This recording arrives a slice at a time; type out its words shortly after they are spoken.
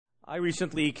I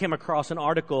recently came across an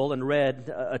article and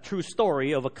read a true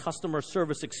story of a customer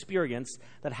service experience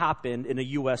that happened in a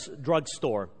U.S.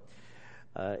 drugstore.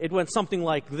 It went something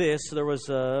like this. There was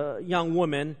a young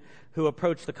woman who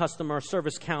approached the customer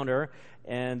service counter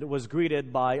and was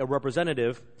greeted by a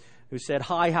representative who said,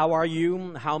 "Hi, how are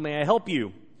you? How may I help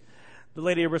you?" The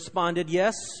lady responded,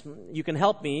 "Yes, you can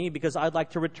help me because I'd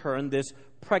like to return this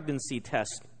pregnancy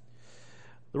test."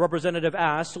 The representative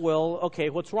asked, "Well, okay,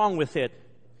 what's wrong with it?"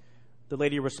 The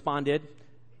lady responded,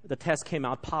 "The test came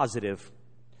out positive."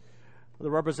 The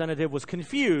representative was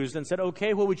confused and said,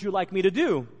 "Okay, what would you like me to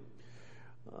do?"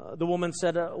 The woman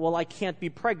said, "Well, I can't be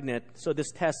pregnant, so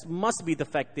this test must be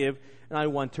defective, and I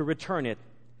want to return it."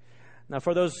 Now,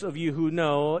 for those of you who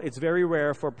know, it's very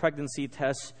rare for pregnancy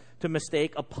tests to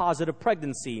mistake a positive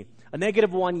pregnancy. A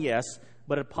negative one, yes,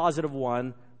 but a positive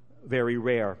one, very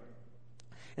rare.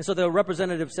 And so the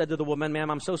representative said to the woman,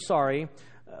 "Ma'am, I'm so sorry,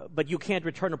 but you can't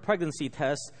return a pregnancy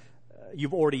test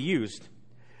you've already used."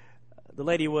 The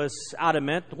lady was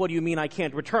adamant. "What do you mean I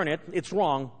can't return it? It's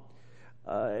wrong.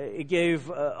 It gave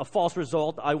a false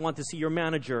result. I want to see your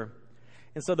manager."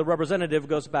 And so the representative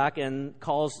goes back and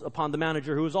calls upon the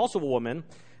manager, who is also a woman,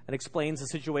 and explains the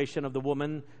situation of the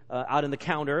woman out in the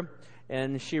counter,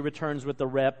 and she returns with the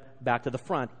rep back to the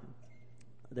front.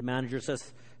 The manager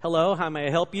says, "Hello, how may I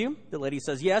help you?" The lady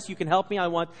says, "Yes, you can help me. I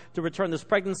want to return this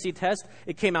pregnancy test.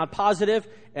 It came out positive,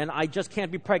 and I just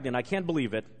can't be pregnant. I can't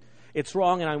believe it. It's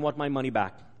wrong, and I want my money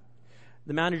back."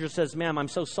 The manager says, "Ma'am, I'm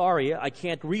so sorry. I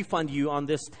can't refund you on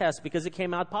this test because it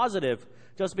came out positive.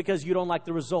 Just because you don't like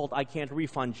the result, I can't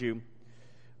refund you."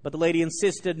 But the lady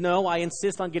insisted, "No, I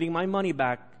insist on getting my money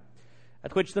back."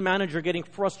 At which the manager, getting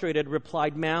frustrated,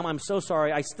 replied, "Ma'am, I'm so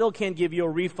sorry. I still can't give you a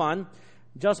refund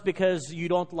just because you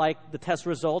don't like the test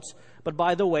results. But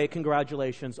by the way,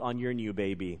 congratulations on your new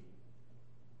baby."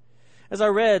 As I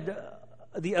read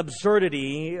the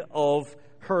absurdity of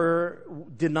her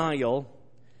denial,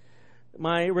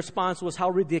 my response was how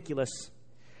ridiculous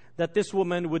that this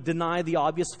woman would deny the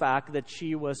obvious fact that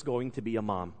she was going to be a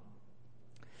mom.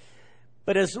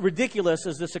 But as ridiculous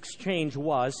as this exchange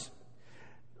was,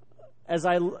 as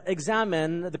I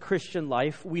examine the Christian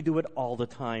life, we do it all the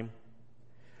time.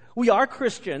 We are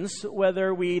Christians,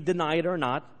 whether we deny it or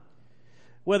not.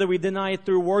 Whether we deny it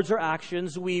through words or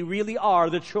actions, we really are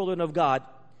the children of God.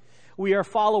 We are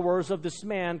followers of this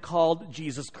man called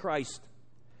Jesus Christ.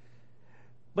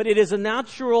 But it is a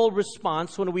natural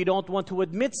response when we don't want to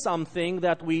admit something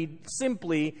that we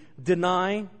simply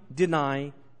deny.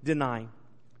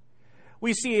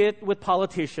 We see it with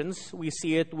politicians. We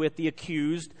see it with the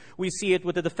accused. We see it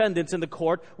with the defendants in the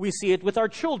court. We see it with our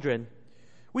children.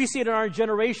 We see it in our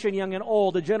generation, young and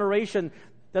old, a generation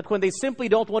that when they simply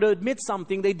don't want to admit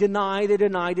something, they deny.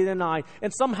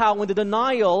 And somehow in the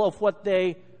denial of what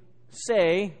they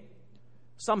say,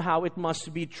 somehow it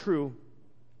must be true.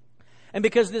 And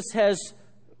because this has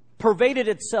pervaded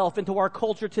itself into our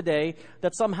culture today,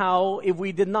 that somehow if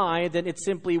we deny, then it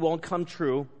simply won't come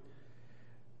true,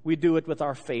 we do it with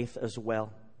our faith as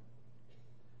well.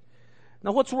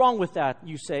 Now, what's wrong with that,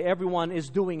 you say? Everyone is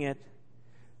doing it.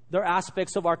 There are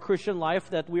aspects of our Christian life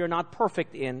that we are not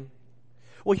perfect in.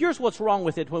 Well, here's what's wrong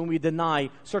with it when we deny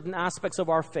certain aspects of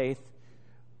our faith,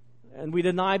 and we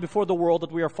deny before the world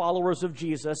that we are followers of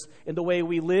Jesus in the way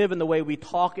we live, in the way we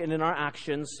talk, and in our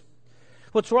actions.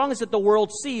 What's wrong is that the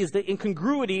world sees the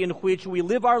incongruity in which we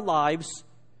live our lives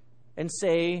and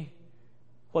say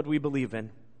what we believe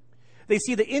in. They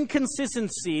see the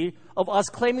inconsistency of us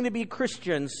claiming to be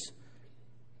Christians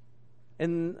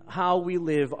and how we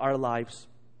live our lives.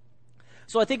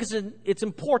 So I think it's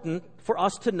important for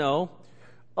us to know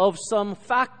of some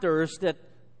factors that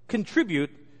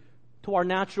contribute to our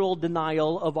natural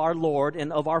denial of our Lord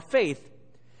and of our faith.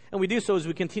 And we do so as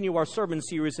we continue our sermon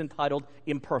series entitled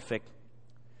Imperfect.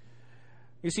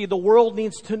 You see, the world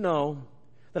needs to know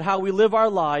that how we live our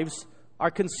lives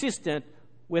are consistent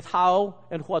with how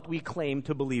and what we claim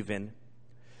to believe in.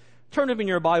 Turn with me in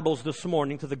your Bibles this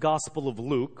morning to the Gospel of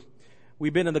Luke.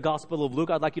 We've been in the Gospel of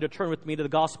Luke. I'd like you to turn with me to the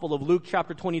Gospel of Luke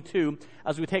chapter 22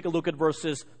 as we take a look at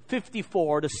verses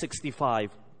 54 to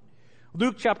 65.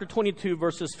 Luke chapter 22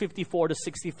 verses 54 to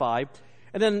 65.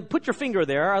 And then put your finger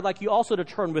there. I'd like you also to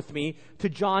turn with me to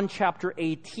John chapter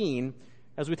 18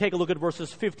 as we take a look at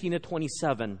verses 15 to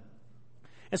 27.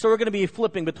 And so we're going to be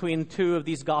flipping between two of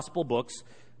these gospel books.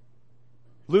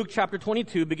 Luke chapter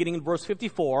 22, beginning in verse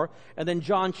 54, and then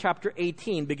John chapter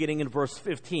 18, beginning in verse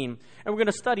 15. And we're going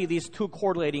to study these two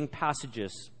correlating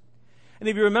passages. And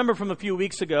if you remember from a few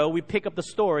weeks ago, we pick up the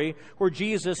story where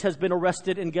Jesus has been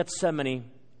arrested in Gethsemane.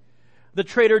 The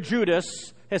traitor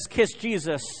Judas has kissed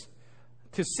Jesus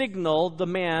to signal the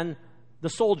man the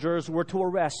soldiers were to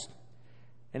arrest.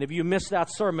 And if you missed that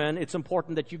sermon, it's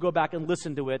important that you go back and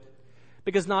listen to it.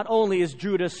 Because not only is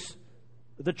Judas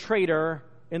the traitor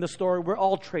in the story, we're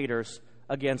all traitors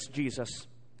against Jesus.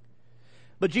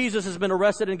 But Jesus has been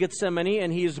arrested in Gethsemane,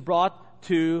 and he is brought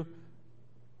to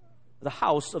the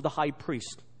house of the high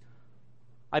priest.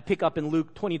 I pick up in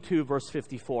Luke 22, verse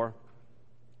 54.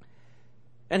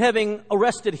 And having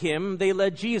arrested him, they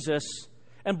led Jesus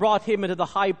and brought him into the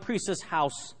high priest's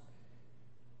house.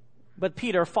 But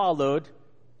Peter followed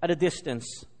at a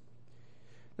distance.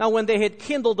 Now when they had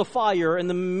kindled a fire in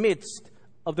the midst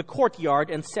of the courtyard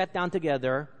and sat down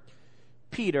together,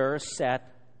 Peter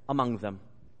sat among them.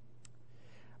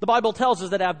 The Bible tells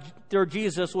us that after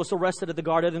Jesus was arrested at the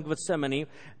Garden of Gethsemane,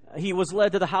 he was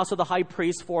led to the house of the high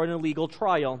priest for an illegal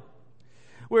trial.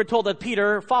 We're told that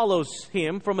Peter follows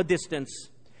him from a distance.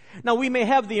 Now, we may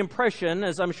have the impression,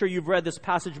 as I'm sure you've read this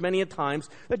passage many a times,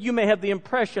 that you may have the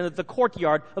impression that the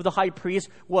courtyard of the high priest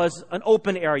was an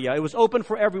open area. It was open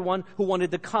for everyone who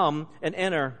wanted to come and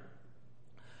enter.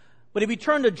 But if you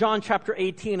turn to John chapter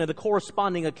 18 and the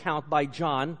corresponding account by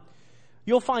John,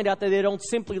 you'll find out that they don't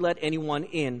simply let anyone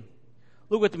in.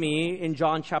 Look with me in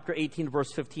John chapter 18,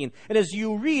 verse 15. And as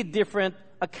you read different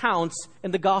accounts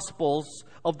in the Gospels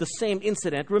of the same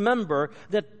incident, remember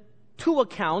that two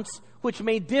accounts which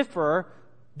may differ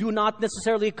do not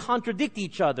necessarily contradict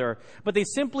each other, but they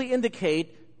simply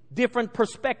indicate different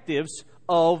perspectives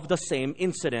of the same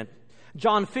incident.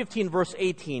 John 15, verse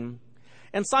 18.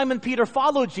 And Simon Peter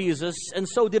followed Jesus, and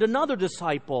so did another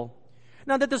disciple.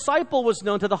 Now the disciple was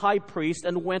known to the high priest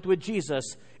and went with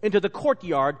Jesus into the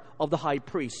courtyard of the high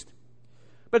priest.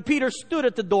 But Peter stood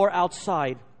at the door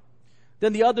outside.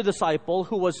 Then the other disciple,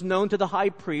 who was known to the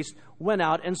high priest, went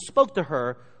out and spoke to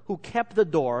her, who kept the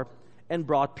door, and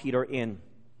brought Peter in.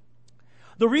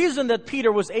 The reason that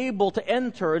Peter was able to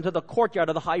enter into the courtyard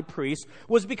of the high priest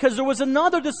was because there was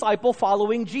another disciple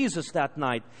following Jesus that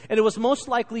night, and it was most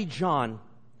likely John.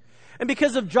 And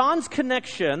because of John's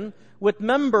connection with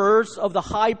members of the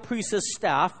high priest's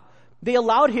staff, they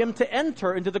allowed him to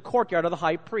enter into the courtyard of the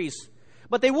high priest.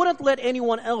 But they wouldn't let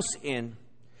anyone else in.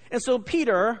 And so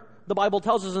Peter, the Bible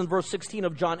tells us in verse 16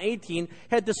 of John 18,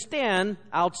 had to stand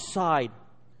outside.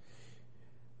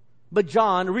 But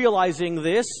John, realizing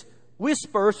this,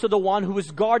 whispers to the one who is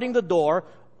guarding the door,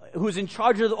 who's in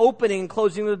charge of opening and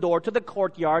closing the door to the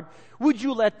courtyard, would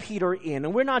you let Peter in?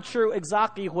 And we're not sure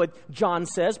exactly what John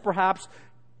says. Perhaps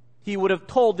he would have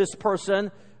told this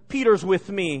person, Peter's with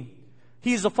me.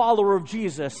 He's a follower of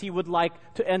Jesus. He would like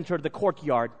to enter the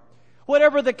courtyard.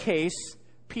 Whatever the case,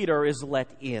 Peter is let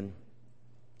in.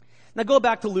 Now go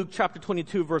back to Luke chapter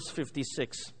 22, verse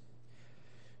 56.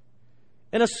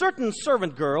 And a certain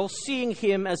servant girl, seeing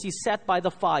him as he sat by the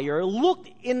fire, looked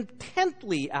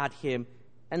intently at him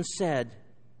and said,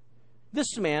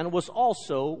 this man was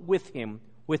also with him,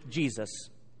 with Jesus.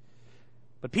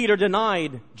 But Peter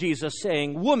denied Jesus,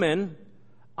 saying, woman,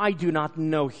 I do not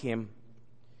know him.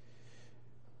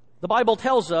 The Bible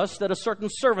tells us that a certain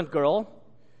servant girl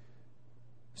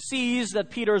sees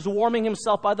that Peter is warming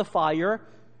himself by the fire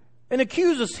and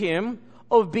accuses him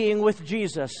of being with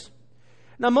Jesus.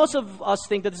 Now, most of us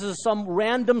think that this is some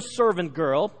random servant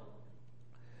girl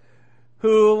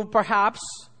who perhaps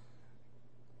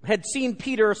had seen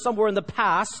Peter somewhere in the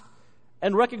past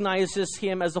and recognizes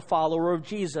him as a follower of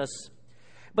Jesus.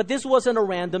 But this wasn't a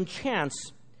random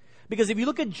chance. Because if you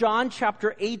look at John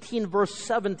chapter 18, verse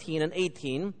 17 and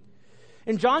 18,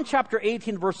 in John chapter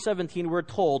 18, verse 17, we're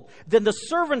told, then the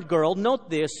servant girl,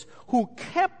 note this, who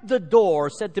kept the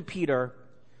door, said to Peter,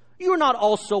 you are not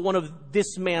also one of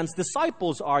this man's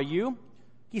disciples, are you?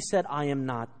 He said, I am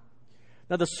not.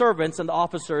 Now the servants and the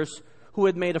officers who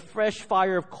had made a fresh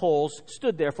fire of coals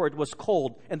stood there, for it was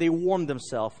cold, and they warmed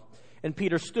themselves. And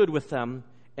Peter stood with them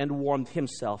and warmed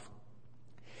himself.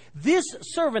 This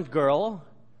servant girl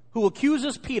who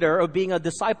accuses Peter of being a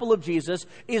disciple of Jesus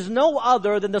is no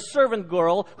other than the servant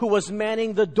girl who was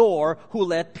manning the door who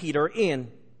let Peter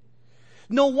in.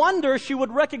 No wonder she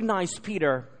would recognize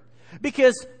Peter,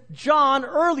 because John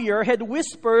earlier had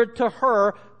whispered to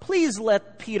her, please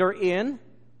let Peter in.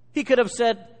 He could have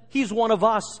said, he's one of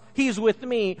us. He's with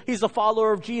me. He's a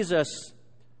follower of Jesus.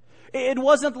 It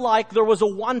wasn't like there was a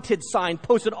wanted sign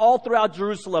posted all throughout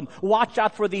Jerusalem. Watch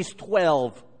out for these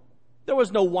 12. There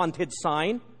was no wanted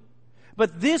sign.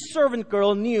 But this servant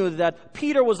girl knew that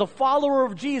Peter was a follower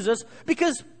of Jesus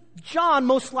because John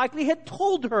most likely had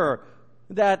told her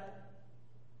that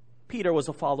Peter was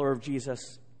a follower of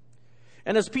Jesus.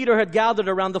 And as Peter had gathered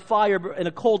around the fire in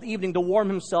a cold evening to warm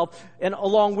himself, and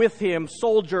along with him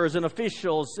soldiers and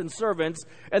officials and servants,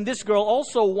 and this girl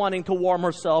also wanting to warm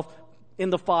herself in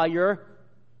the fire,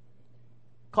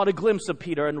 caught a glimpse of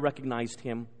Peter and recognized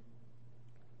him.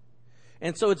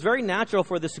 And so it's very natural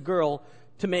for this girl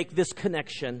to make this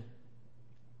connection.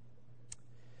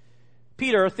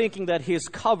 Peter, thinking that his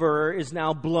cover is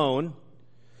now blown,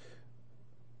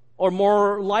 or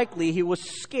more likely he was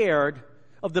scared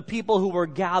of the people who were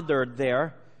gathered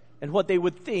there and what they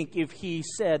would think if he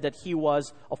said that he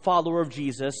was a follower of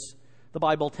Jesus. The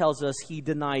Bible tells us he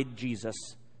denied Jesus.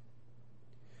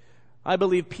 I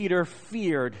believe Peter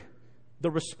feared the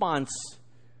response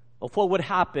of what would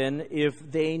happen if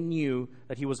they knew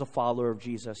that he was a follower of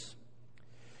Jesus.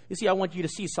 You see, I want you to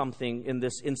see something in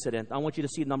this incident. I want you to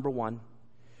see, number one,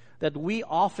 that we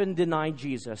often deny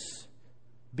Jesus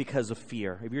because of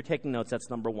fear. If you're taking notes, that's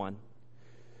number one.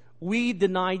 We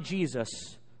deny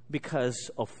Jesus because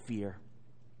of fear.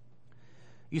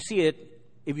 You see it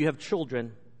if you have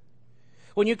children.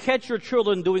 When you catch your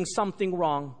children doing something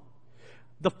wrong,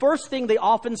 the first thing they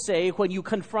often say when you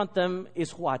confront them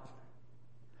is what?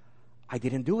 I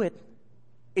didn't do it.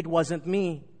 It wasn't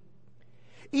me.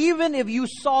 Even if you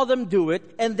saw them do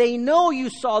it and they know you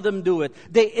saw them do it,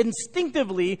 they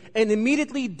instinctively and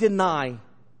immediately deny.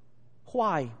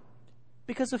 Why?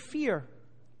 Because of fear.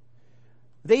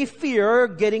 They fear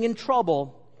getting in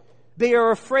trouble. They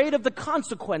are afraid of the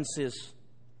consequences.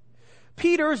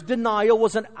 Peter's denial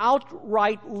was an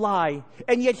outright lie,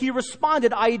 and yet he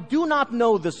responded, I do not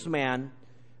know this man,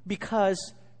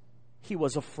 because he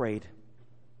was afraid.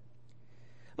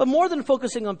 But more than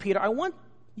focusing on Peter, I want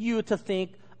you to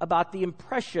think about the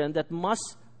impression that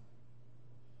must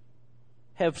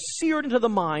have seared into the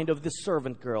mind of this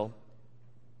servant girl.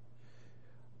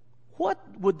 What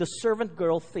would the servant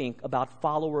girl think about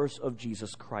followers of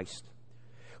Jesus Christ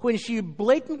when she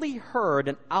blatantly heard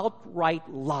an outright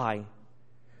lie?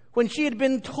 When she had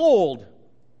been told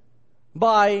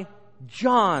by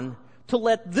John to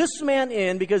let this man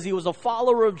in because he was a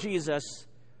follower of Jesus,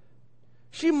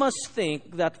 she must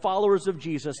think that followers of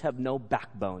Jesus have no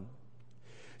backbone.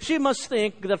 She must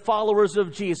think that followers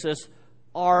of Jesus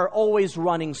are always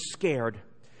running scared.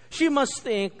 She must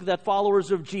think that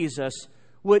followers of Jesus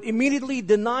would immediately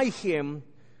deny him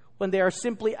when they are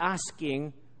simply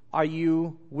asking, are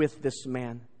you with this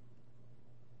man?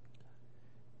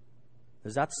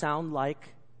 Does that sound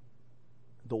like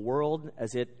the world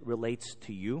as it relates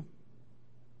to you?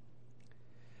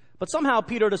 But somehow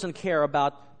Peter doesn't care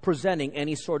about presenting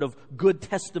any sort of good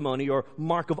testimony or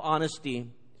mark of honesty.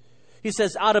 He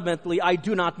says adamantly, I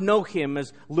do not know him,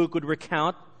 as Luke would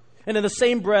recount. And in the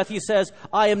same breath, he says,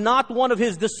 I am not one of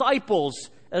his disciples,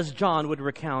 as John would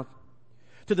recount.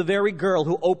 To the very girl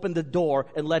who opened the door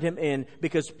and let him in,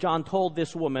 because John told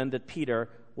this woman that Peter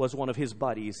was one of his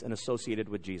buddies and associated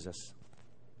with Jesus.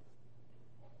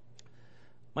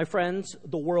 My friends,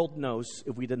 the world knows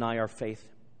if we deny our faith.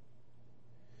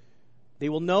 They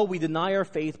will know we deny our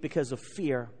faith because of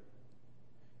fear.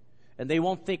 And they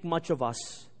won't think much of us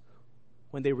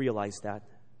when they realize that.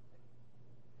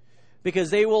 Because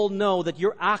they will know that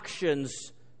your actions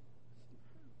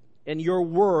and your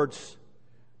words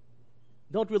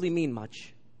don't really mean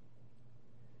much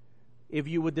if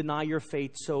you would deny your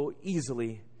faith so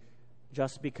easily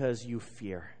just because you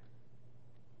fear.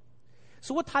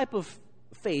 So what type of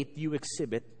faith do you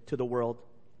exhibit to the world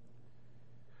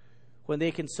when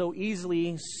they can so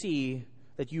easily see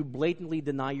that you blatantly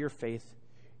deny your faith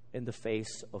in the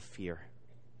face of fear?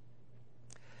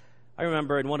 I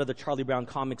remember in one of the Charlie Brown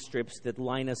comic strips that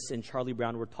Linus and Charlie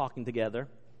Brown were talking together.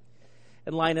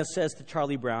 And Linus says to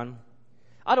Charlie Brown,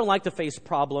 I don't like to face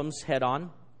problems head on.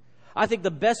 I think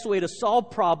the best way to solve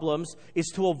problems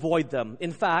is to avoid them.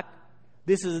 In fact,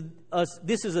 this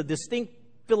is a distinct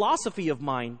philosophy of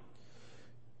mine.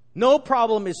 No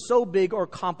problem is so big or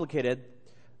complicated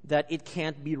that it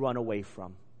can't be run away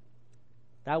from.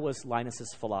 That was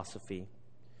Linus's philosophy.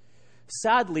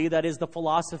 Sadly, that is the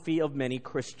philosophy of many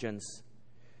Christians.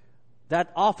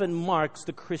 That often marks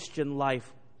the Christian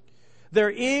life. There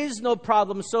is no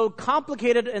problem so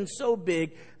complicated and so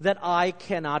big that I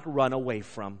cannot run away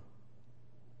from.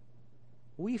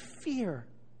 We fear.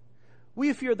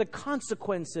 We fear the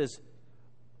consequences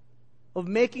of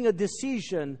making a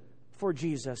decision for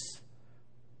Jesus.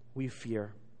 We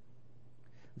fear.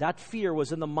 That fear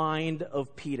was in the mind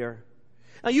of Peter.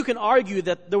 Now, you can argue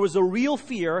that there was a real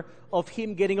fear of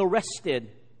him getting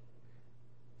arrested.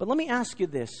 But let me ask you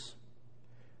this.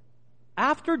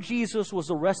 After Jesus was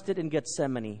arrested in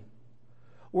Gethsemane,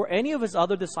 were any of his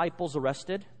other disciples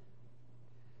arrested?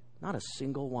 Not a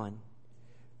single one.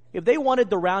 If they wanted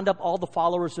to round up all the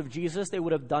followers of Jesus, they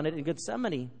would have done it in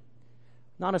Gethsemane.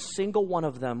 Not a single one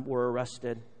of them were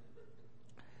arrested.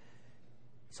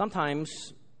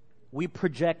 Sometimes we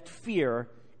project fear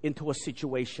into a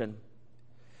situation.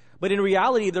 But in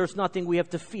reality, there's nothing we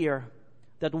have to fear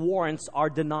that warrants our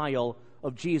denial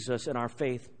of Jesus and our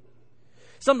faith.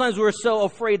 Sometimes we're so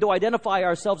afraid to identify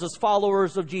ourselves as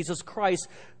followers of Jesus Christ,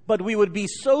 but we would be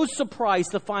so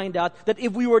surprised to find out that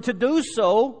if we were to do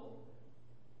so,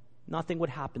 nothing would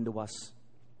happen to us.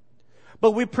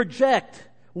 But we project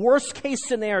worst case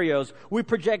scenarios. We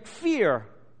project fear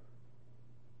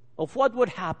of what would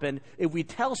happen if we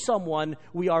tell someone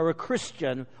we are a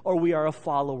Christian or we are a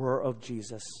follower of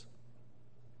Jesus.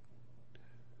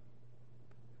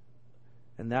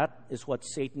 And that is what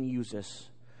Satan uses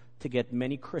to get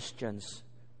many Christians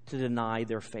to deny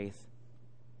their faith.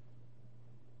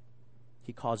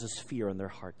 He causes fear in their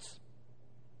hearts.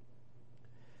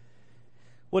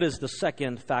 What is the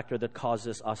second factor that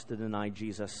causes us to deny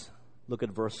Jesus? Look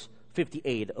at verse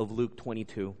 58 of Luke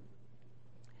 22.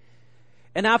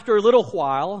 And after a little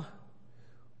while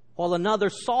another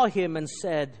saw him and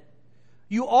said,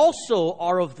 "You also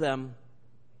are of them."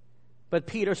 But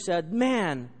Peter said,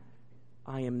 "Man,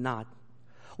 I am not."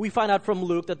 We find out from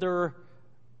Luke that there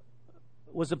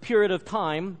was a period of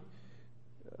time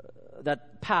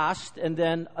that passed, and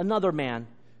then another man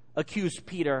accused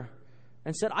Peter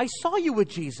and said, "I saw you with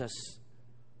Jesus."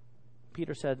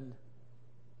 Peter said,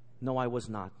 "No, I was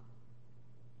not."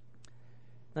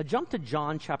 Now jump to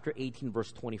John chapter 18,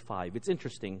 verse 25. It's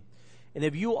interesting. And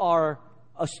if you are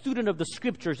a student of the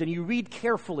Scriptures and you read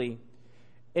carefully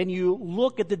and you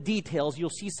look at the details, you'll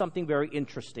see something very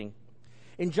interesting.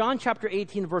 In John chapter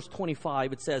 18, verse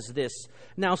 25, it says this,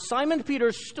 "Now Simon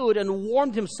Peter stood and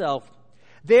warmed himself.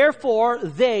 Therefore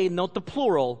they," note the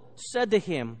plural, "said to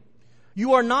him,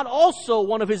 'You are not also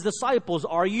one of his disciples,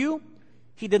 are you?'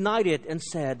 He denied it and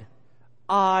said,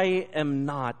 'I am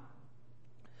not.'"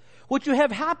 What you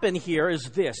have happen here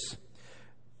is this.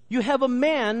 You have a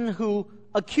man who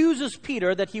accuses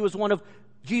Peter that he was one of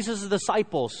Jesus'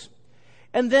 disciples.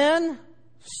 And then,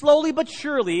 slowly but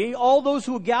surely, all those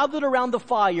who gathered around the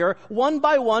fire, one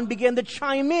by one, began to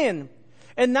chime in.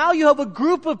 And now you have a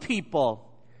group of people,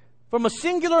 from a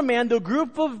singular man to a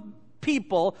group of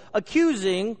people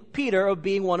accusing Peter of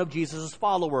being one of Jesus'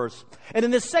 followers. And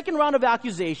in this second round of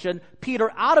accusation, Peter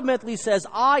adamantly says,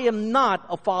 "I am not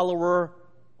a follower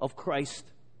of Christ."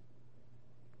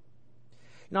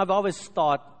 Now, I've always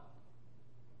thought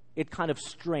it kind of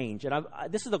strange, and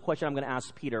this is the question I'm going to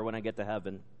ask Peter when I get to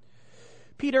heaven.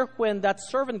 Peter, when that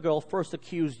servant girl first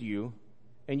accused you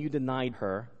and you denied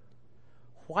her,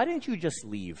 why didn't you just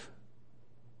leave?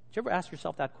 Did you ever ask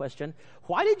yourself that question?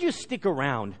 Why did you stick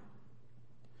around?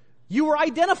 You were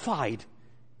identified.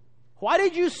 Why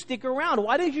did you stick around?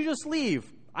 Why did you just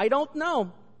leave? I don't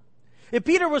know. If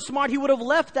Peter was smart, he would have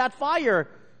left that fire.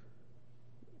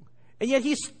 And yet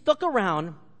he stuck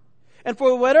around. And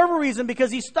for whatever reason, because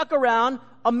he stuck around,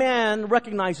 a man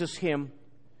recognizes him.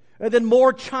 And then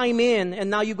more chime in,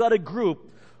 and now you've got a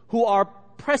group who are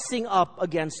pressing up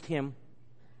against him.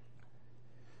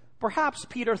 Perhaps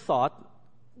Peter thought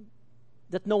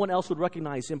that no one else would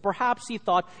recognize him. Perhaps he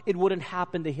thought it wouldn't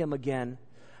happen to him again.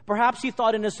 Perhaps he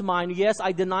thought in his mind, yes,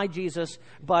 I denied Jesus,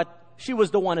 but she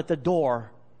was the one at the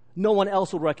door. No one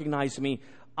else will recognize me.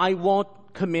 I won't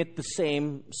commit the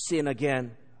same sin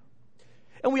again.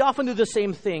 And we often do the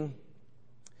same thing.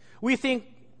 We think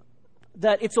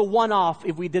that it's a one-off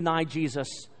if we deny Jesus.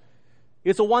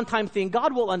 It's a one-time thing.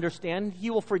 God will understand. He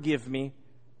will forgive me.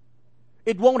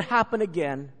 It won't happen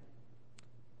again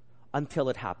until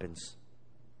it happens.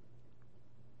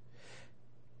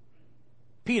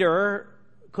 Peter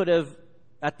could have,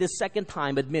 at this second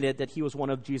time, admitted that he was one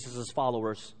of Jesus'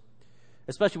 followers,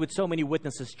 especially with so many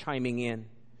witnesses chiming in.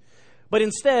 But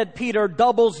instead, Peter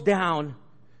doubles down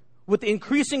with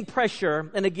increasing pressure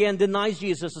and again denies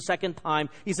Jesus a second time.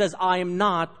 He says, "I am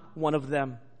not one of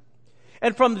them."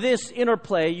 And from this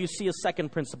interplay, you see a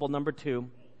second principle, number 2.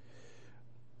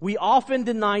 We often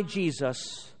deny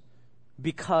Jesus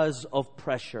because of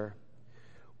pressure.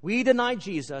 We deny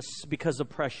Jesus because of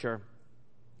pressure.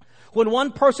 When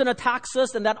one person attacks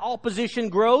us and that opposition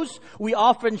grows, we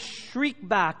often shriek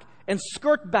back and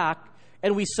skirt back,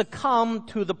 and we succumb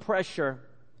to the pressure.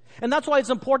 And that's why it's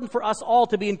important for us all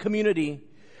to be in community,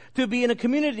 to be in a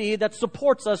community that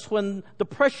supports us when the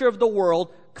pressure of the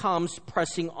world comes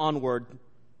pressing onward.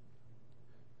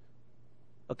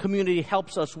 A community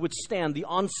helps us withstand the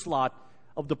onslaught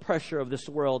of the pressure of this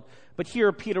world. But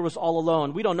here Peter was all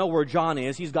alone. We don't know where John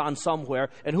is. He's gone somewhere,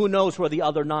 and who knows where the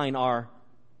other 9 are.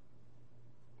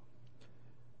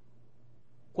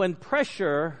 When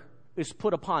pressure is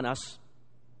put upon us,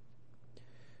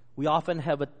 we often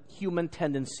have a human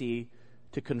tendency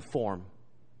to conform,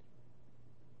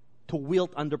 to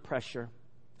wilt under pressure.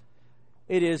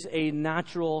 It is a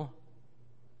natural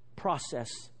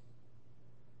process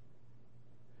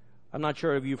I'm not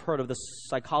sure if you've heard of the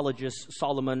psychologist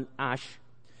Solomon Asch.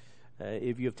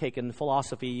 If you've taken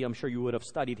philosophy, I'm sure you would have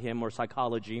studied him, or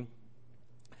psychology.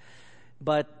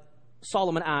 But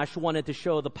Solomon Asch wanted to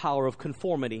show the power of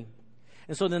conformity.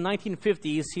 And so in the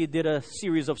 1950s, he did a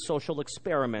series of social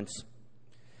experiments.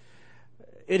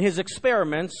 In his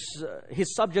experiments,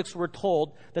 his subjects were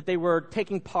told that they were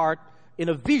taking part in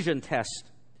a vision test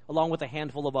along with a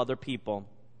handful of other people.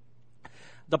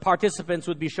 The participants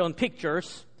would be shown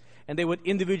pictures, and they would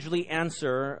individually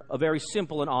answer a very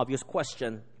simple and obvious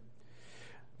question.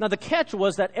 Now, the catch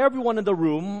was that everyone in the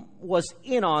room was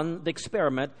in on the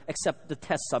experiment except the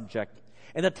test subject.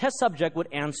 And the test subject would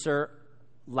answer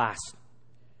last.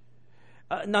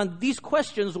 Now, these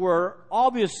questions were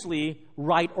obviously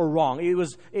right or wrong.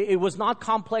 It was not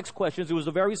complex questions. It was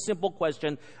a very simple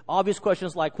question. Obvious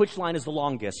questions like, which line is the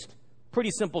longest?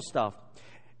 Pretty simple stuff.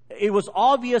 It was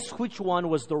obvious which one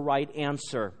was the right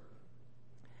answer.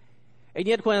 And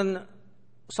yet when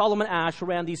Solomon Asch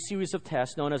ran these series of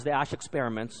tests known as the Asch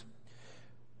experiments,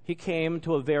 he came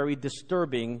to a very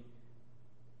disturbing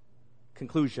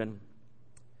conclusion.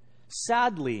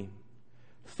 Sadly,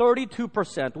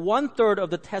 32%, 1/3 of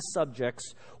the test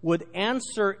subjects would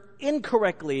answer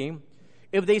incorrectly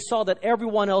if they saw that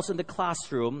everyone else in the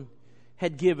classroom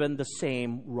had given the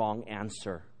same wrong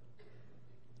answer.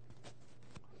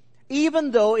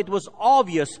 Even though it was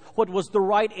obvious what was the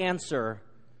right answer,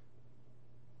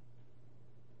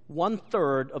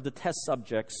 1/3 of the test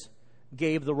subjects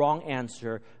gave the wrong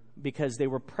answer because they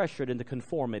were pressured into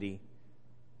conformity,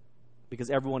 because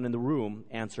everyone in the room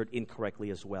answered incorrectly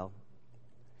as well.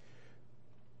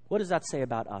 What does that say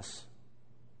about us?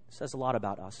 It says a lot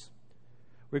about us.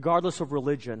 Regardless of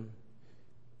religion,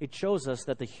 it shows us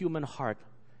that the human heart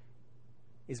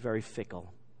is very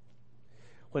fickle.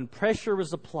 When pressure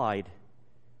is applied,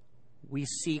 we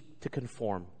seek to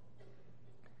conform.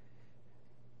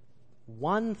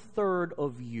 1/3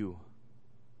 of you,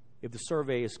 if the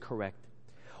survey is correct,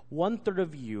 1/3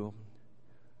 of you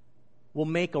will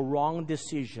make a wrong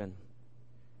decision,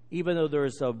 even though there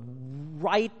is a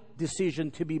right decision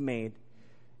to be made,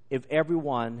 if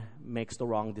everyone makes the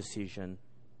wrong decision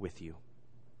with you.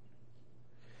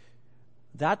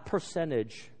 That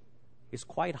percentage is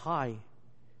quite high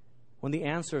when the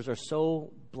answers are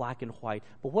so black and white.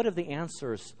 But what if the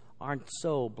answers aren't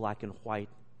so black and white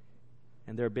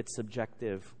and they're a bit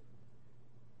subjective?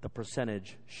 The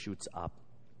percentage shoots up.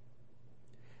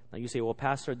 Now you say, well,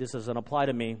 Pastor, this doesn't apply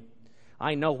to me.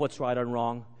 I know what's right and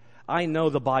wrong. I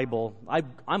know the Bible.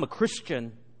 I'm a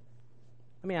Christian.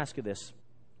 Let me ask you this.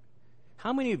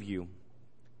 How many of you,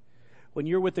 when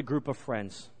you're with a group of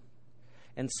friends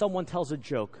and someone tells a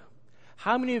joke,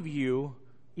 how many of you,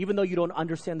 even though you don't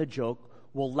understand the joke,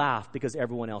 will laugh because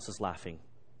everyone else is laughing?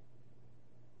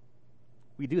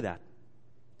 We do that.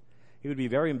 It would be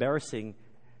very embarrassing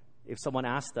if someone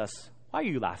asked us, why are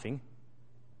you laughing?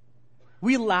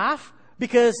 We laugh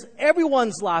because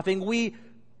everyone's laughing. We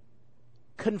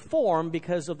conform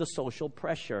because of the social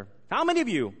pressure. How many of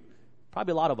you,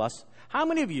 probably a lot of us, how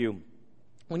many of you,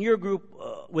 when you're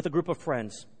with a group of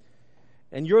friends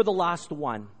and you're the last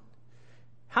one,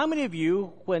 how many of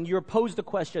you, when you're posed the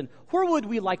question, where would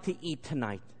we like to eat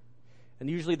tonight? And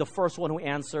usually the first one who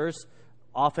answers,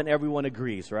 often everyone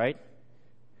agrees, right?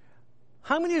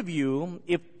 How many of you,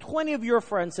 if 20 of your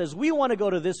friends says, we want to go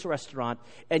to this restaurant,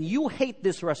 and you hate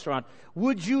this restaurant,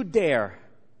 would you dare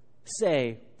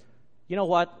say, you know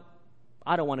what,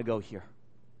 I don't want to go here?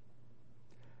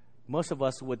 Most of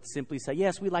us would simply say,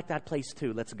 yes, we like that place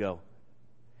too, let's go.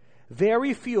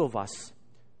 Very few of us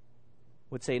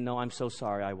would say, no, I'm so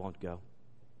sorry, I won't go.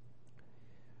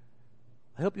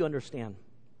 I hope you understand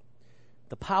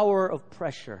the power of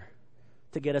pressure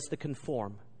to get us to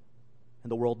conform,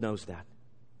 and the world knows that.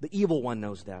 The evil one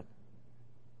knows that.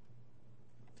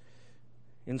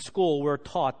 In school, we're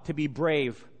taught to be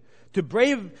brave. To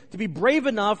be brave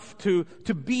enough to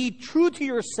be true to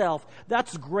yourself.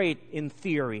 That's great in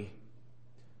theory.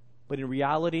 But in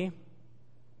reality,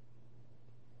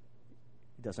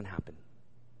 it doesn't happen.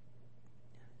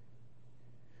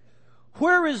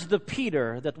 Where is the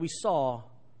Peter that we saw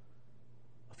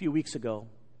a few weeks ago?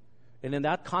 And in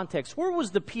that context, where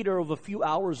was the Peter of a few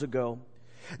hours ago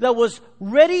that was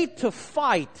ready to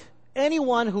fight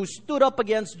anyone who stood up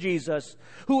against Jesus,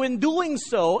 who in doing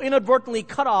so inadvertently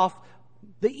cut off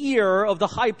the ear of the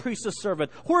high priest's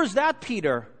servant? Where's that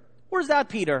Peter? Where's that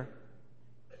Peter?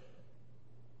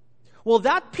 Well,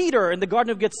 that Peter in the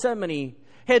Garden of Gethsemane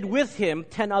had with him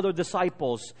 10 other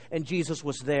disciples, and Jesus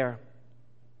was there.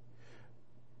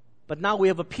 But now we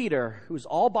have a Peter who's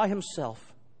all by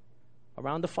himself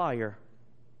around the fire,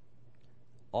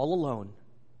 all alone,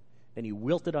 and he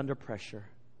wilted under pressure.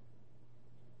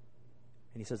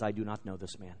 And he says, I do not know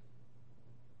this man.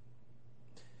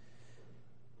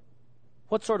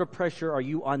 What sort of pressure are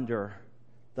you under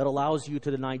that allows you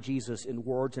to deny Jesus in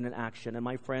words and in action? And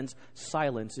my friends,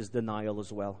 silence is denial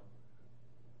as well.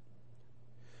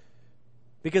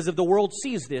 Because if the world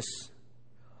sees this,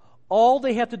 all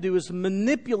they have to do is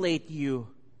manipulate you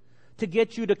to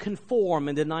get you to conform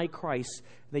and deny Christ.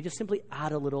 They just simply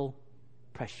add a little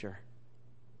pressure.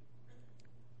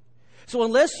 So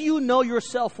unless you know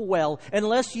yourself well,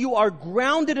 unless you are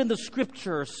grounded in the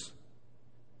Scriptures,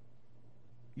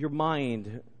 your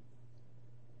mind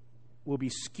will be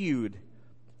skewed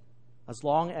as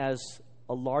long as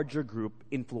a larger group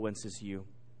influences you.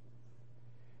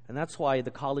 And that's why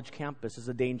the college campus is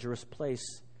a dangerous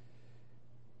place.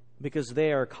 Because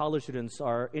there, college students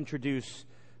are introduced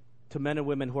to men and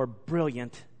women who are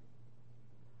brilliant.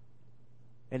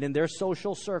 And in their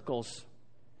social circles,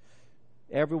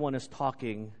 everyone is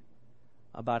talking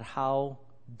about how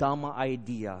dumb an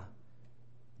idea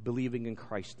believing in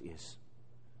Christ is.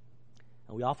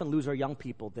 And we often lose our young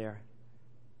people there.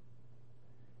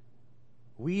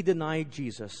 We deny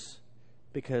Jesus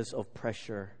because of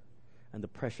pressure and the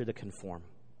pressure to conform.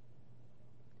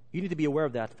 You need to be aware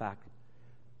of that fact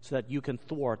so that you can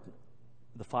thwart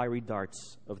the fiery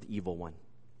darts of the evil one.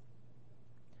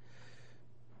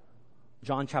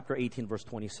 John chapter 18, verse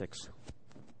 26.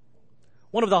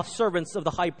 One of the servants of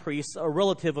the high priest, a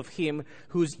relative of him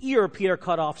whose ear Peter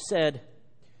cut off, said,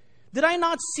 "Did I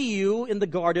not see you in the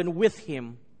garden with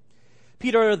him?"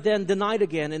 Peter then denied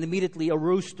again, and immediately a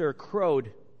rooster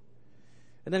crowed.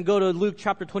 And then go to Luke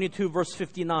chapter 22, verse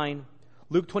 59.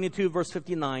 Luke 22, verse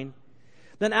 59.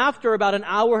 Then after about an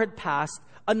hour had passed,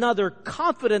 another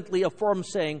confidently affirmed,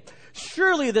 saying,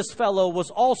 "Surely this fellow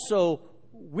was also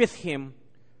with him,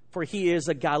 for he is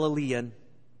a Galilean."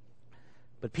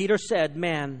 But Peter said,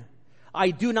 "Man,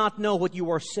 I do not know what you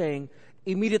are saying."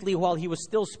 Immediately while he was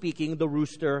still speaking, the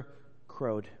rooster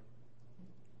crowed.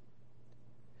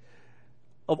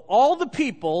 Of all the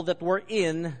people that were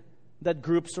in that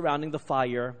group surrounding the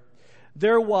fire,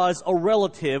 there was a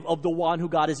relative of the one who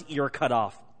got his ear cut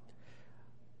off.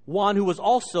 One who was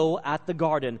also at the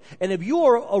garden. And if you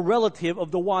are a relative of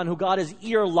the one who got his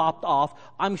ear lopped off,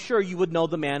 I'm sure you would know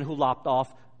the man who lopped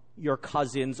off your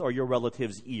cousin's or your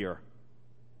relative's ear.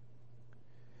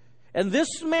 And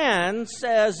this man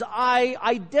says, "I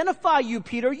identify you,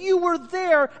 Peter. You were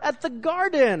there at the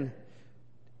garden."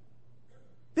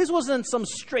 This wasn't some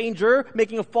stranger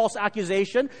making a false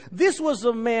accusation. This was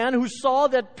a man who saw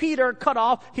that Peter cut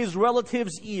off his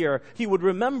relative's ear. He would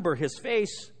remember his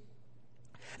face.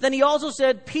 Then he also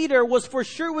said Peter was for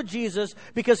sure with Jesus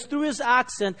because through his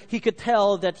accent he could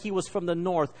tell that he was from the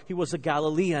north. He was a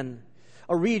Galilean,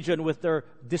 a region with their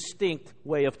distinct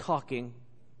way of talking.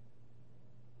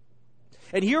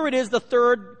 And here it is, the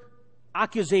third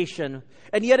accusation.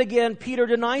 And yet again, Peter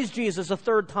denies Jesus a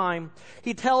third time.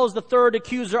 He tells the third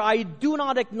accuser, "I do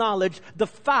not acknowledge the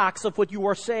facts of what you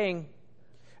are saying."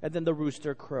 And then the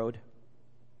rooster crowed.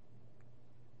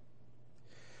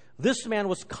 This man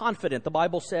was confident, the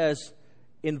Bible says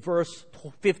in verse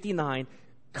 59,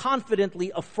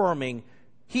 confidently affirming.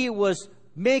 He was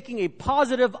making a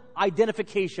positive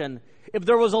identification. If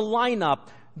there was a lineup,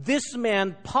 this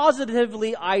man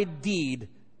positively ID'd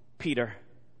Peter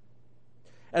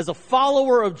as a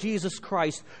follower of Jesus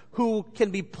Christ who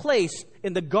can be placed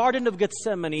in the Garden of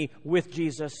Gethsemane with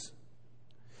Jesus.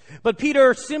 But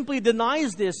Peter simply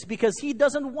denies this because he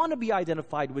doesn't want to be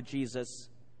identified with Jesus.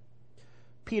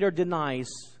 Peter denies,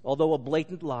 although a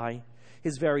blatant lie,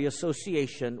 his very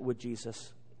association with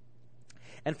Jesus.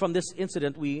 And from this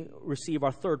incident, we receive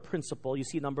our third principle. You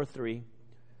see, number 3.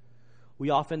 We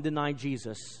often deny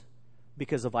Jesus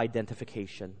because of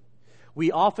identification.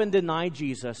 We often deny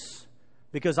Jesus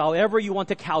because however you want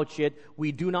to couch it,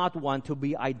 we do not want to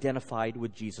be identified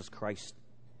with Jesus Christ.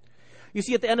 You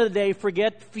see, at the end of the day,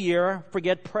 forget fear,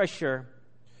 forget pressure.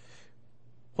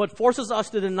 What forces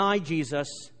us to deny Jesus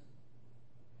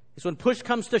is when push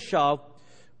comes to shove,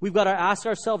 we've got to ask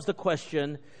ourselves the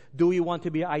question, do we want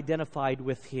to be identified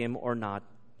with Him or not?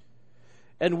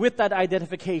 And with that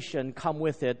identification, come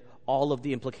with it all of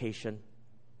the implication.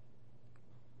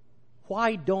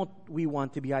 Why don't we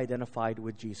want to be identified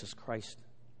with Jesus Christ?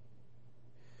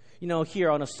 You know, here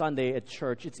on a Sunday at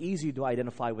church, it's easy to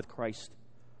identify with Christ.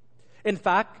 In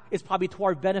fact, it's probably to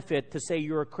our benefit to say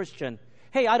you're a Christian.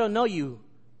 Hey, I don't know you.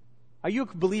 Are you a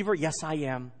believer? Yes, I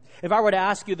am. If I were to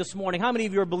ask you this morning, how many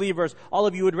of you are believers? All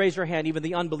of you would raise your hand. Even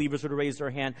the unbelievers would raise their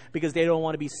hand because they don't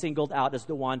want to be singled out as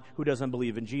the one who doesn't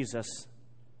believe in Jesus.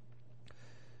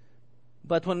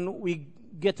 But when we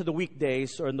get to the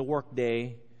weekdays or in the work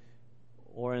day,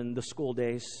 or in the school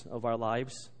days of our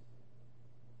lives.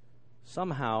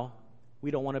 Somehow,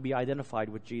 we don't want to be identified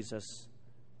with Jesus.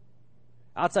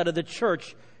 Outside of the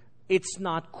church, it's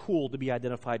not cool to be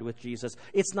identified with Jesus.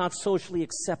 It's not socially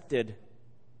accepted.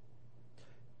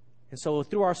 And so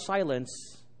through our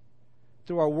silence,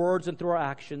 through our words and through our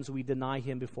actions, we deny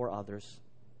Him before others.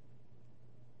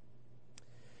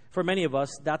 For many of us,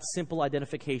 that simple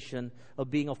identification of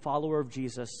being a follower of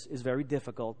Jesus is very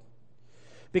difficult.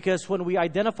 Because when we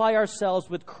identify ourselves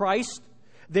with Christ,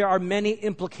 there are many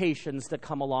implications that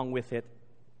come along with it.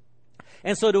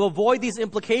 And so to avoid these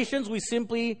implications, we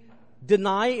simply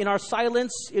deny in our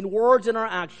silence, in words, in our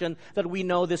action, that we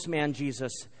know this man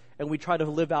Jesus. And we try to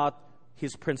live out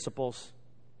His principles.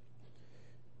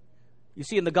 You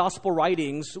see, in the gospel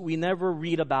writings, we never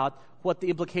read about what the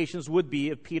implications would be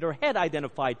if Peter had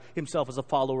identified himself as a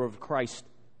follower of Christ.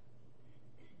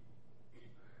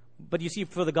 But you see,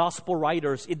 for the gospel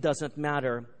writers, it doesn't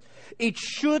matter. It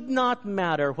should not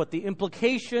matter what the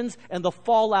implications and the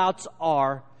fallouts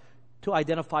are to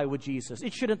identify with Jesus.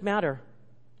 It shouldn't matter.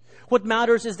 What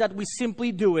matters is that we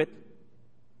simply do it.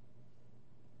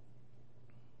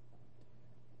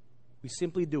 We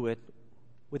simply do it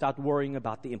without worrying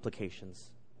about the implications.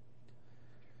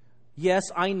 Yes,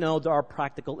 I know there are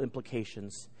practical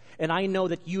implications. And I know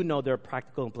that you know there are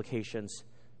practical implications.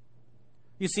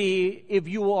 You see, if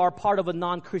you are part of a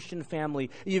non-Christian family,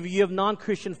 if you have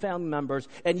non-Christian family members,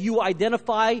 and you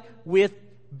identify with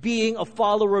being a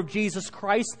follower of Jesus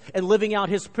Christ and living out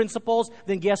His principles,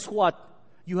 then guess what?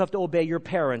 You have to obey your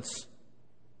parents.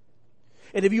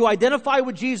 And if you identify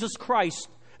with Jesus Christ,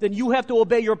 then you have to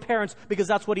obey your parents because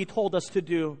that's what He told us to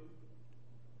do.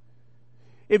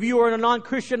 If you are in a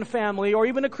non-Christian family or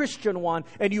even a Christian one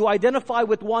and you identify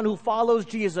with one who follows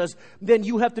Jesus, then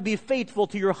you have to be faithful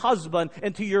to your husband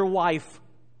and to your wife.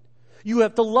 You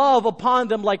have to love upon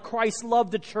them like Christ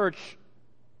loved the church.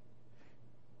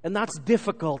 And that's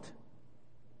difficult.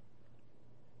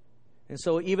 And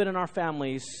so even in our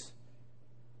families,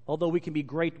 although we can be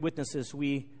great witnesses,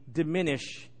 we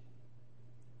diminish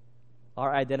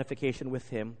our identification with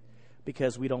Him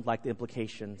because we don't like the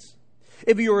implications.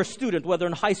 If you're a student, whether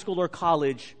in high school or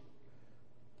college,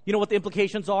 you know what the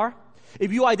implications are?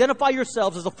 If you identify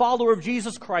yourselves as a follower of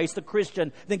Jesus Christ, a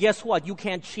Christian, then guess what? You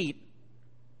can't cheat.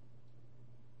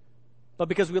 But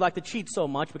because we like to cheat so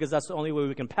much, because that's the only way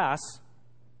we can pass,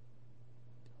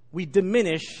 we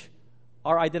diminish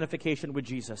our identification with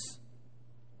Jesus.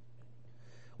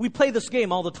 We play this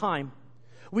game all the time.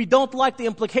 We don't like the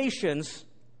implications,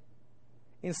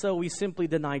 and so we simply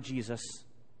deny Jesus.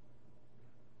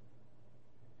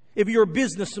 If you're a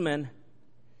businessman,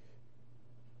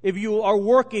 if you are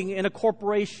working in a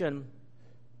corporation,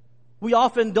 we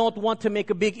often don't want to make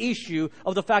a big issue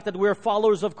of the fact that we're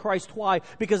followers of Christ. Why?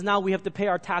 Because now we have to pay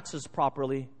our taxes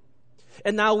properly.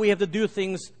 And now we have to do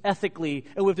things ethically,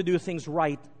 and we have to do things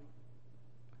right.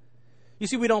 You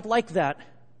see, we don't like that.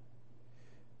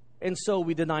 And so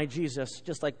we deny Jesus,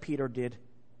 just like Peter did.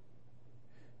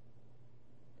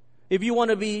 If you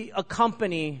want to be a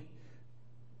company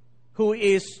who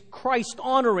is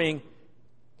Christ-honoring,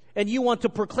 and you want to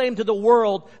proclaim to the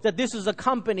world that this is a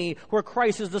company where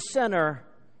Christ is the center,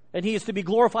 and He is to be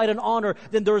glorified and honored,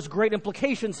 then there's great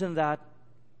implications in that.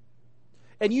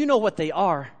 And you know what they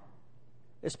are,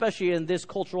 especially in this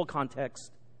cultural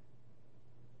context.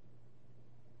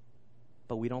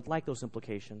 But we don't like those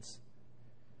implications.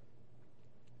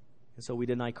 And so we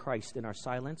deny Christ in our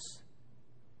silence,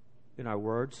 in our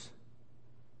words,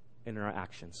 and in our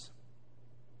actions.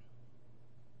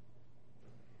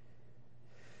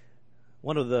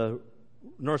 One of the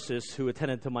nurses who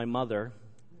attended to my mother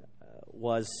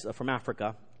was from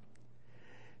Africa.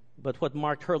 But what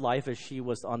marked her life as she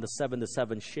was on the 7 to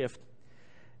 7 shift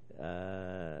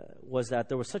was that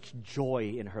there was such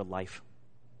joy in her life.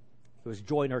 There was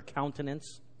joy in her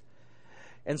countenance.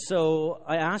 And so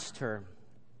I asked her,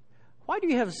 why do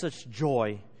you have such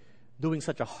joy doing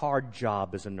such a hard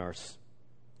job as a nurse?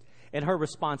 And her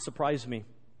response surprised me.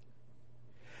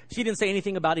 She didn't say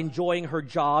anything about enjoying her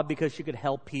job because she could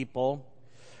help people.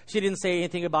 She didn't say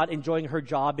anything about enjoying her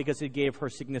job because it gave her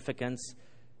significance.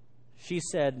 She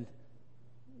said,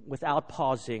 without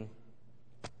pausing,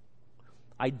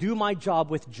 I do my job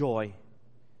with joy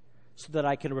so that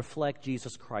I can reflect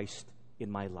Jesus Christ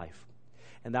in my life.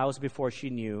 And that was before she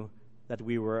knew that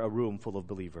we were a room full of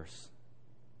believers.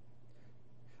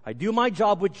 I do my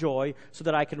job with joy so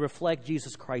that I can reflect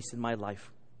Jesus Christ in my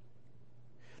life.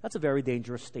 That's a very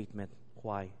dangerous statement.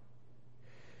 Why?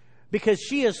 Because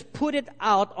she has put it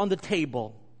out on the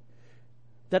table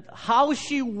that how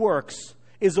she works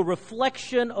is a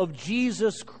reflection of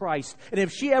Jesus Christ. And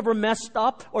if she ever messed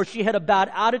up or she had a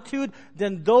bad attitude,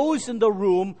 then those in the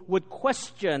room would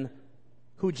question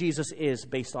who Jesus is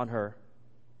based on her.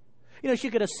 She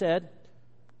could have said,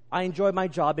 I enjoy my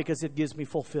job because it gives me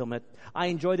fulfillment. I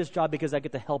enjoy this job because I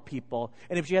get to help people.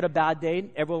 And if she had a bad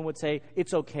day, everyone would say,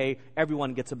 it's okay,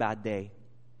 everyone gets a bad day.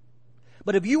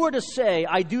 But if you were to say,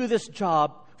 I do this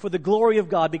job for the glory of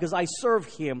God because I serve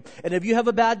Him, and if you have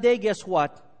a bad day, guess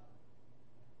what?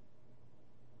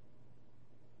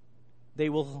 They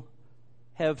will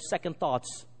have second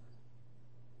thoughts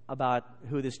about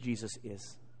who this Jesus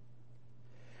is.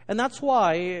 And that's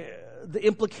why the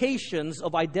implications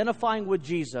of identifying with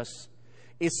Jesus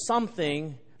is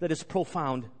something that is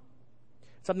profound.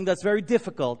 Something that's very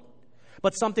difficult,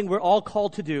 but something we're all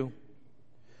called to do.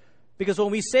 Because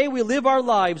when we say we live our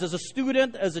lives as a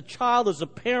student, as a child, as a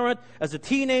parent, as a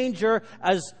teenager,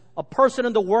 as a person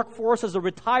in the workforce, as a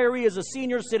retiree, as a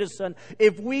senior citizen,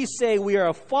 if we say we are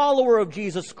a follower of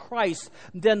Jesus Christ,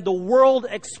 then the world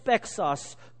expects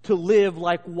us to live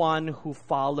like one who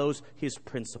follows His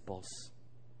principles.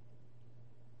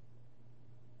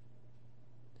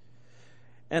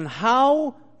 And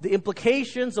how the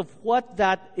implications of what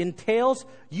that entails,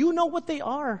 you know what they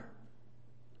are.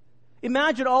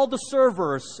 Imagine all the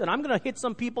servers, and I'm going to hit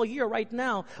some people here right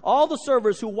now, all the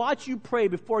servers who watch you pray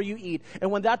before you eat,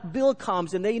 and when that bill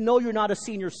comes and they know you're not a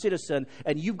senior citizen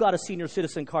and you've got a senior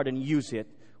citizen card and use it,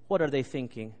 what are they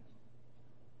thinking?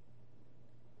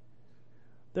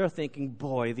 They're thinking,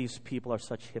 boy, these people are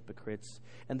such hypocrites,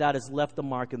 and that has left a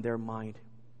mark in their mind.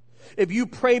 If you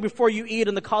pray before you eat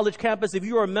on the college campus, if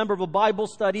you are a member of a Bible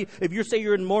study, if you say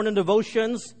you're in morning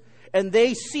devotions, and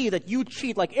they see that you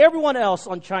cheat like everyone else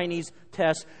on Chinese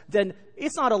tests, then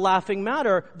it's not a laughing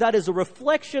matter. That is a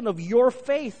reflection of your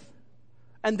faith.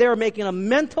 And they're making a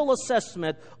mental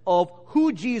assessment of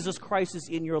who Jesus Christ is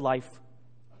in your life.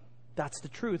 That's the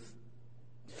truth.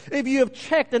 If you have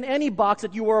checked in any box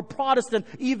that you are a Protestant,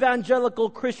 evangelical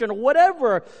Christian, or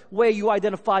whatever way you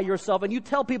identify yourself, and you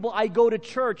tell people, I go to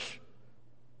church,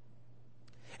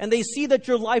 and they see that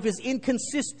your life is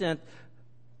inconsistent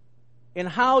in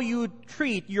how you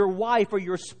treat your wife or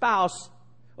your spouse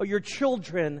or your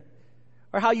children,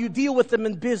 or how you deal with them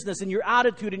in business, and your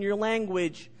attitude and your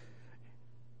language,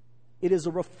 it is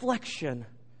a reflection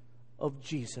of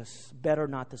Jesus. Better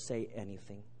not to say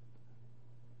anything.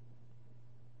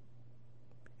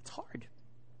 It's hard.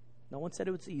 No one said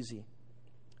it was easy.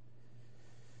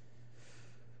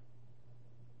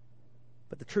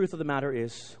 But the truth of the matter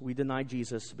is, we deny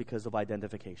Jesus because of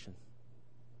identification.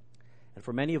 And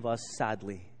for many of us,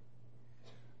 sadly,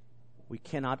 we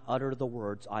cannot utter the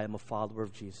words, I am a follower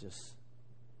of Jesus,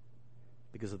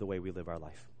 because of the way we live our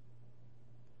life.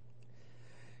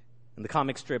 In the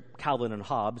comic strip Calvin and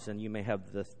Hobbes, and you may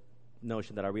have the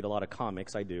notion that I read a lot of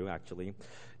comics, I do actually,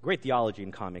 great theology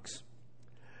in comics.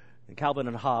 In Calvin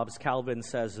and Hobbes, Calvin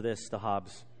says this to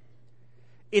Hobbes,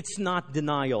 it's not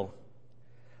denial.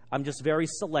 I'm just very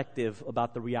selective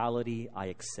about the reality I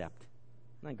accept.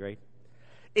 Isn't that great?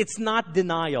 It's not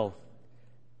denial.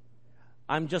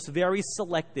 I'm just very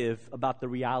selective about the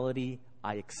reality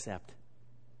I accept.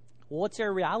 Well, what's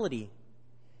your reality?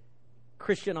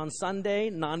 Christian on Sunday,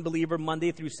 non-believer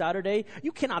Monday through Saturday?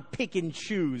 You cannot pick and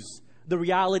choose the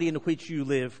reality in which you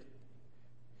live.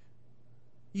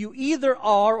 You either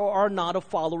are or are not a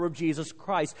follower of Jesus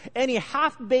Christ. Any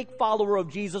half-baked follower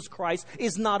of Jesus Christ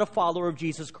is not a follower of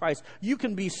Jesus Christ. You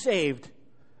can be saved,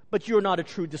 but you're not a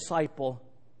true disciple.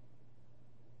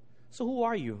 So who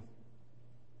are you?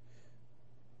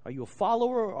 Are you a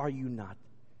follower or are you not?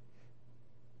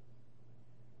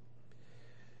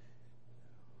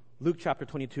 Luke chapter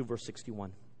 22, verse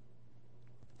 61.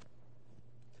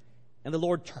 And the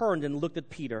Lord turned and looked at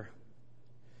Peter.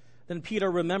 Then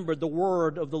Peter remembered the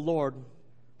word of the Lord,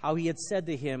 how He had said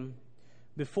to him,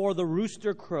 before the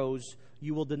rooster crows,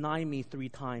 you will deny me 3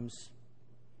 times.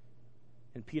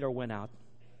 And Peter went out,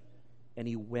 and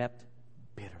he wept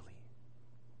bitterly.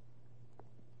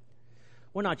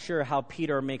 We're not sure how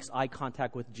Peter makes eye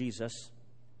contact with Jesus.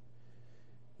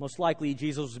 Most likely,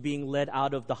 Jesus was being led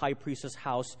out of the high priest's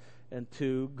house and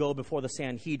to go before the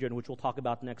Sanhedrin, which we'll talk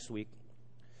about next week.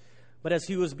 But as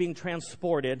he was being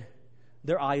transported,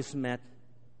 their eyes met.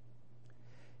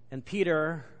 And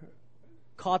Peter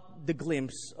caught the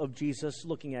glimpse of Jesus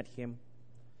looking at him.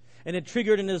 And it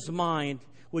triggered in his mind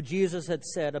what Jesus had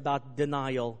said about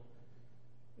denial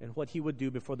and what he would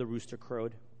do before the rooster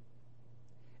crowed.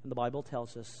 And the Bible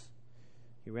tells us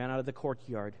he ran out of the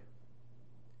courtyard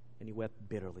and he wept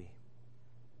bitterly.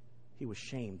 He was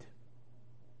shamed.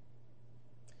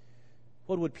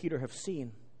 What would Peter have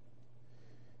seen?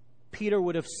 Peter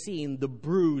would have seen the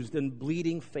bruised and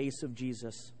bleeding face of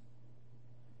Jesus.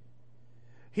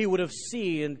 He would have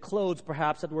seen clothes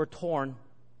perhaps that were torn.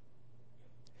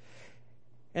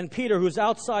 And Peter, who's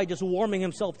outside just warming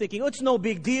himself, thinking, oh, it's no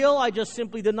big deal. I just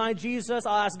simply denied Jesus.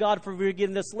 I'll ask God for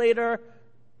forgiveness later.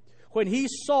 When he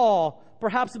saw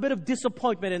perhaps a bit of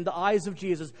disappointment in the eyes of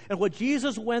Jesus and what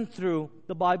Jesus went through,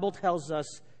 the Bible tells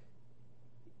us,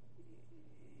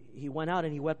 he went out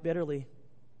and he wept bitterly.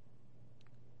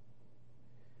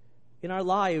 In our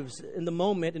lives, in the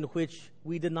moment in which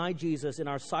we deny Jesus, in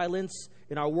our silence,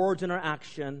 in our words, in our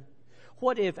action,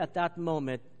 what if at that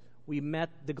moment we met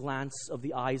the glance of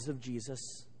the eyes of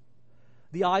Jesus,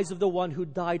 the eyes of the one who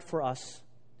died for us?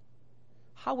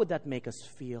 How would that make us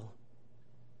feel?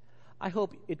 I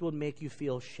hope it will make you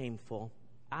feel shameful,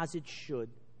 as it should,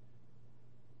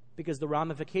 because the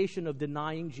ramification of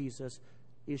denying Jesus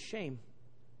is shame.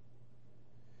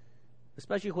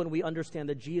 Especially when we understand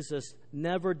that Jesus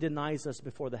never denies us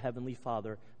before the Heavenly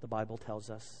Father, the Bible tells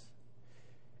us.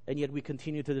 And yet we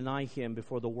continue to deny Him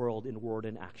before the world in word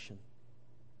and action.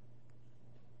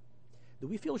 Do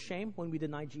we feel shame when we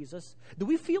deny Jesus? Do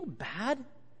we feel bad?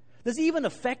 Does it even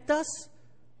affect us?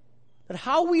 That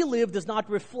how we live does not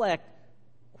reflect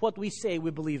what we say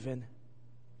we believe in.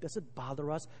 Does it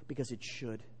bother us? Because it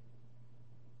should.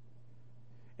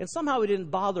 And somehow it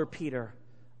didn't bother Peter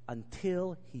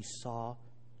until he saw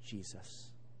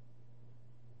Jesus.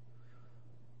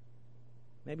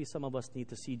 Maybe some of us need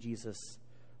to see Jesus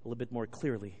a little bit more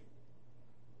clearly.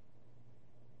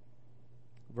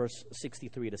 Verse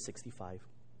 63 to 65.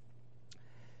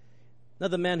 Now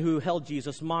the men who held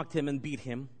Jesus mocked him and beat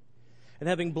him. And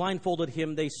having blindfolded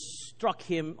him, they struck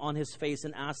him on his face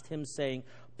and asked him, saying,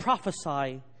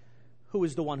 prophesy, who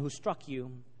is the one who struck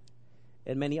you?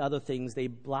 And many other things they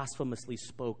blasphemously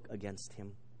spoke against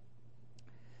him.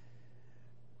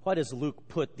 Why does Luke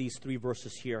put these three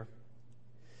verses here?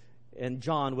 And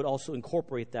John would also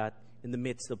incorporate that in the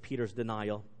midst of Peter's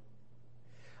denial.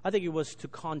 I think it was to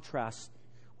contrast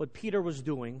what Peter was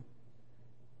doing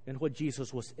and what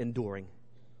Jesus was enduring.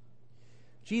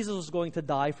 Jesus was going to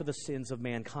die for the sins of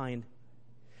mankind.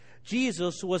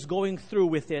 Jesus was going through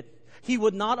with it. He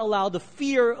would not allow the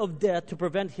fear of death to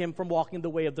prevent him from walking the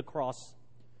way of the cross.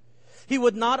 He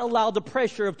would not allow the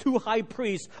pressure of two high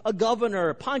priests, a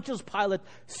governor, Pontius Pilate,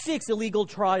 6 illegal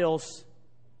trials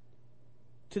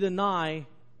to deny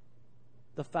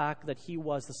the fact that he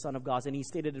was the Son of God. And he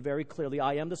stated it very clearly,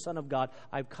 I am the Son of God.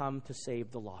 I've come to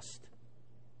save the lost.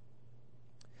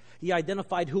 He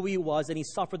identified who he was, and he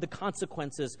suffered the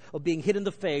consequences of being hit in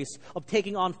the face, of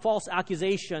taking on false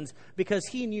accusations, because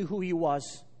he knew who he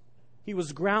was. He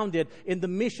was grounded in the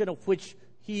mission of which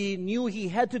he knew he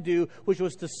had to do, which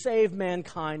was to save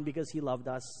mankind because he loved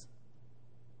us.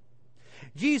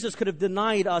 Jesus could have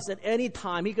denied us at any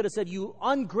time. He could have said, you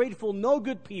ungrateful, no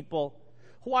good people.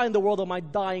 Why in the world am I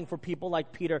dying for people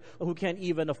like Peter who can't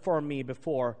even affirm me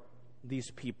before these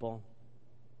people?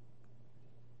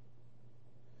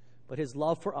 But his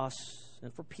love for us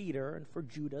and for Peter and for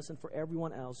Judas and for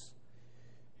everyone else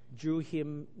drew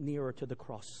him nearer to the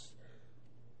cross.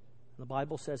 The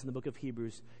Bible says in the book of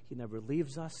Hebrews, he never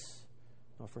leaves us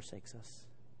nor forsakes us.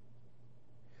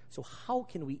 So how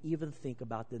can we even think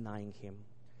about denying him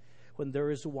when there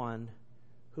is one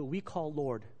who we call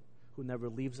Lord, who never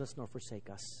leaves us nor forsakes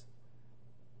us?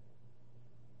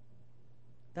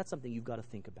 That's something you've got to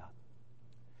think about.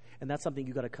 And that's something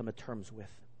you've got to come to terms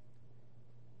with.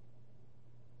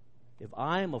 If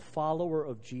I am a follower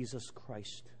of Jesus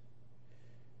Christ,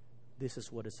 this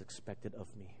is what is expected of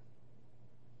me.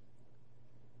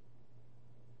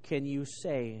 Can you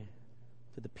say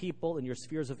to the people in your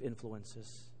spheres of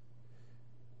influences,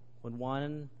 when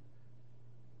one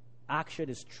action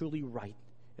is truly right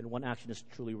and one action is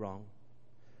truly wrong,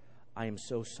 I am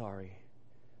so sorry.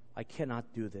 I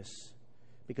cannot do this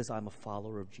because I'm a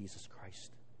follower of Jesus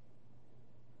Christ.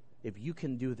 If you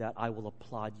can do that, I will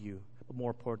applaud you. But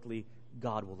more importantly,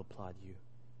 God will applaud you.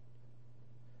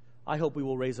 I hope we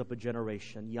will raise up a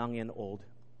generation, young and old.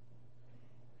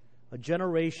 A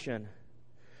generation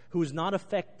who is not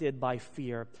affected by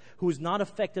fear, who is not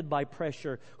affected by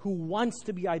pressure, who wants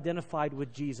to be identified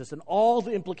with Jesus and all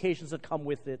the implications that come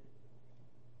with it.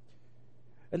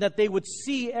 And that they would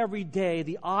see every day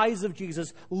the eyes of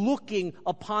Jesus looking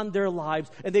upon their lives,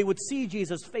 and they would see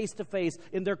Jesus face to face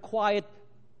in their quiet,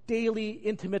 daily,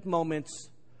 intimate moments,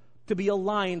 to be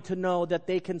aligned, to know that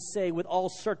they can say with all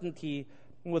certainty,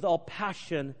 and with all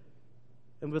passion,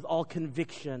 and with all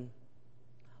conviction,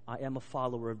 I am a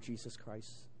follower of Jesus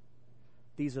Christ.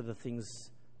 These are the things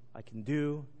I can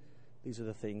do. These are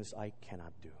the things I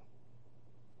cannot do.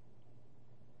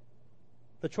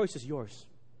 The choice is yours.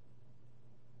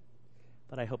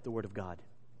 But I hope the Word of God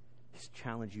has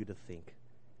challenged you to think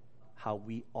how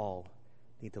we all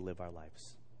need to live our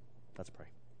lives. Let's pray.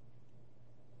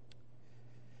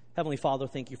 Heavenly Father,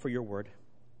 thank you for your Word.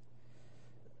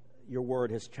 Your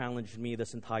Word has challenged me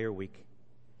this entire week.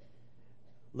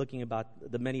 Looking about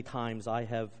the many times I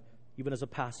have, even as a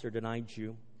pastor, denied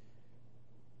you,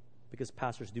 because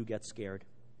pastors do get scared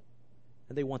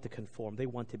and they want to conform, they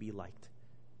want to be liked.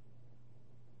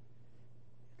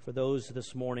 For those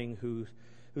this morning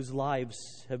whose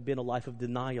lives have been a life of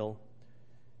denial,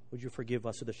 would you forgive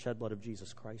us of the shed blood of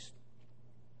Jesus Christ?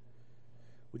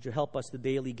 Would you help us to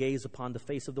daily gaze upon the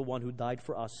face of the one who died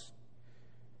for us,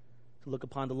 to look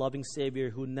upon the loving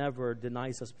Savior who never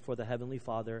denies us before the Heavenly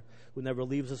Father, who never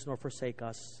leaves us nor forsakes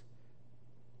us,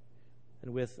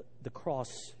 and with the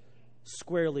cross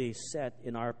squarely set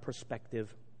in our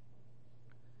perspective,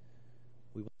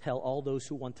 we will tell all those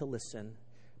who want to listen,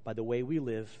 by the way we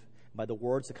live, by the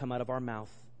words that come out of our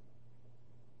mouth,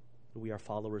 that we are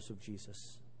followers of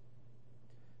Jesus.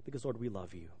 Because, Lord, we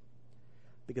love you.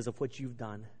 Because of what you've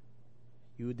done,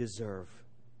 you deserve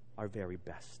our very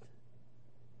best.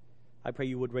 I pray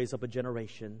you would raise up a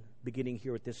generation, beginning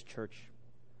here at this church,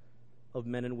 of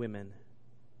men and women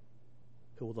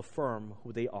who will affirm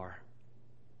who they are.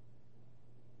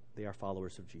 They are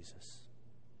followers of Jesus.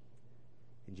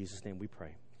 In Jesus' name we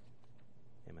pray.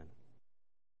 Amen.